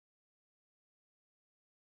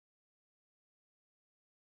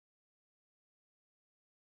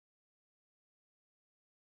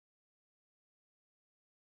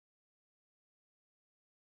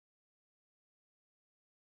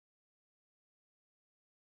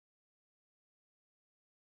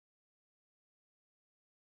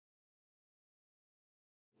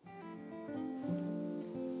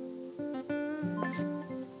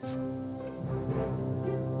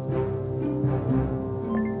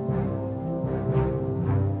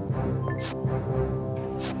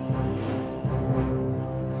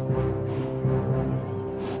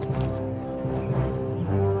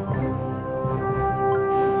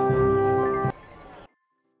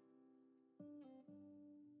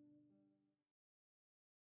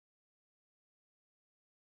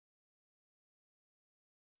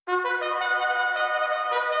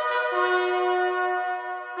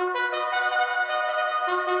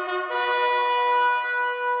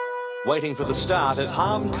Waiting for the start at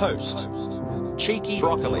Harm Coast. Cheeky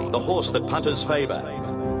Broccoli, the horse that punters favour.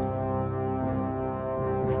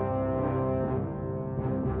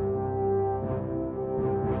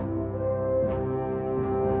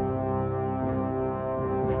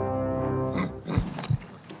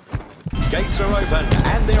 Gates are open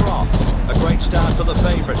and they're off. A great start for the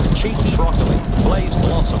favourite, Cheeky Broccoli. Blaze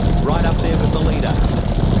Blossom right up there with the leader.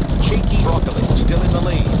 Cheeky Broccoli still in the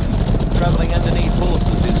lead. Travelling underneath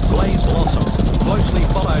horses is Blaze Blossom, closely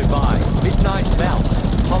followed by Midnight South,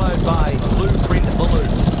 followed by Blueprint Balloon.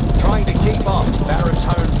 Trying to keep off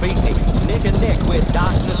Baritone Beatnik, neck and neck with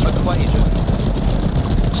Darkness Equation.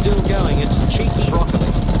 Still going, it's Cheeky Broccoli.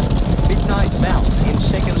 Midnight South in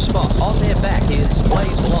second spot. On their back is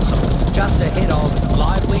Blaze Blossom, just ahead of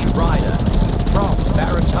Lively Rider. From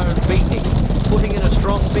Baritone Beatnik, putting in a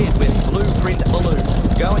strong bid with Blueprint Balloon.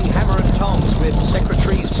 Going hammer and tongs with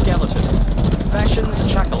Secretary's Skeleton. Fashion's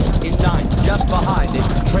Chuckle in ninth, just behind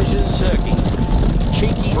it's Treasure's Turkey.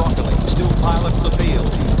 Cheeky Broccoli still pilots the field.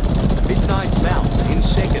 Midnight South in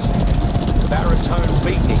second. Baritone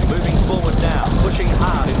Beatnik moving forward now, pushing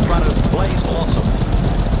hard in front of Blaze Blossom.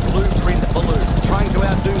 Blueprint Balloon trying to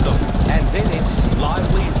outdo them, and then it's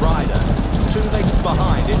Lively Rider. 2 lengths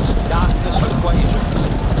behind, it's Darkness Equation.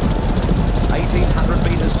 1,800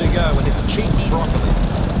 metres to go, and it's Cheeky Broccoli.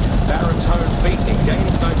 Baritone Beatnik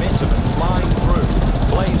gaining momentum and flying through.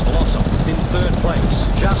 Blaze Blossom in third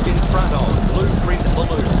place, just in front of Blueprint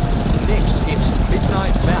Balloon. Next, it's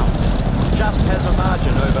Midnight South, just has a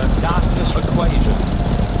margin over Darkness Equation.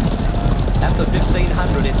 At the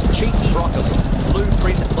 1,500, it's Cheeky Broccoli.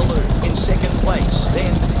 Blueprint Balloon in second place.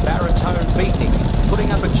 Then Baritone Beatnik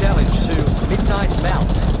putting up a challenge to Midnight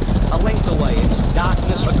South. A length away, it's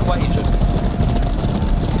Darkness Equation.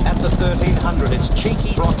 At the 1,300, it's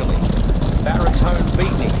Cheeky Broccoli. Baritone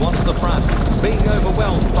Beatnik wants the front, being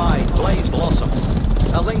overwhelmed by Blaze Blossom.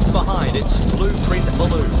 A length behind, it's Blueprint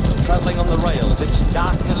Balloon. Travelling on the rails, it's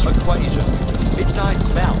Darkness Equation. Midnight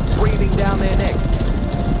South breathing down their neck.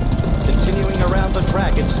 Continuing around the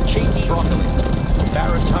track, it's Cheeky Broccoli.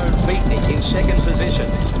 Baritone Beatnik in second position.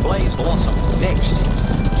 Blaze Blossom next.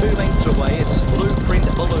 2 lengths away, it's Blueprint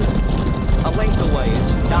Balloon. A length away,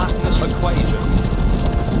 it's Darkness Equation.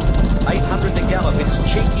 800 to gallop, it's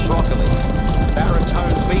Cheeky Broccoli.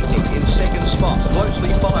 Baritone Beatnik in second spot, closely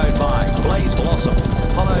followed by Blaze Blossom,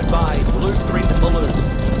 followed by Blueprint Balloon.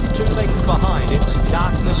 2 lengths behind, it's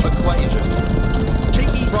Darkness Equation.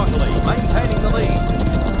 Cheeky Broccoli maintaining the lead.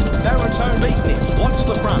 Baritone Beatnik wants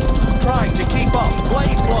the front, trying to keep off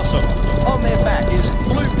Blaze Blossom. On their back is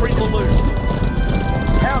Blueprint Balloon.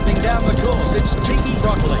 Pounding down the course, it's Cheeky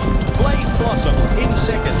Broccoli. Blaze Blossom in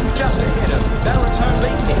second, just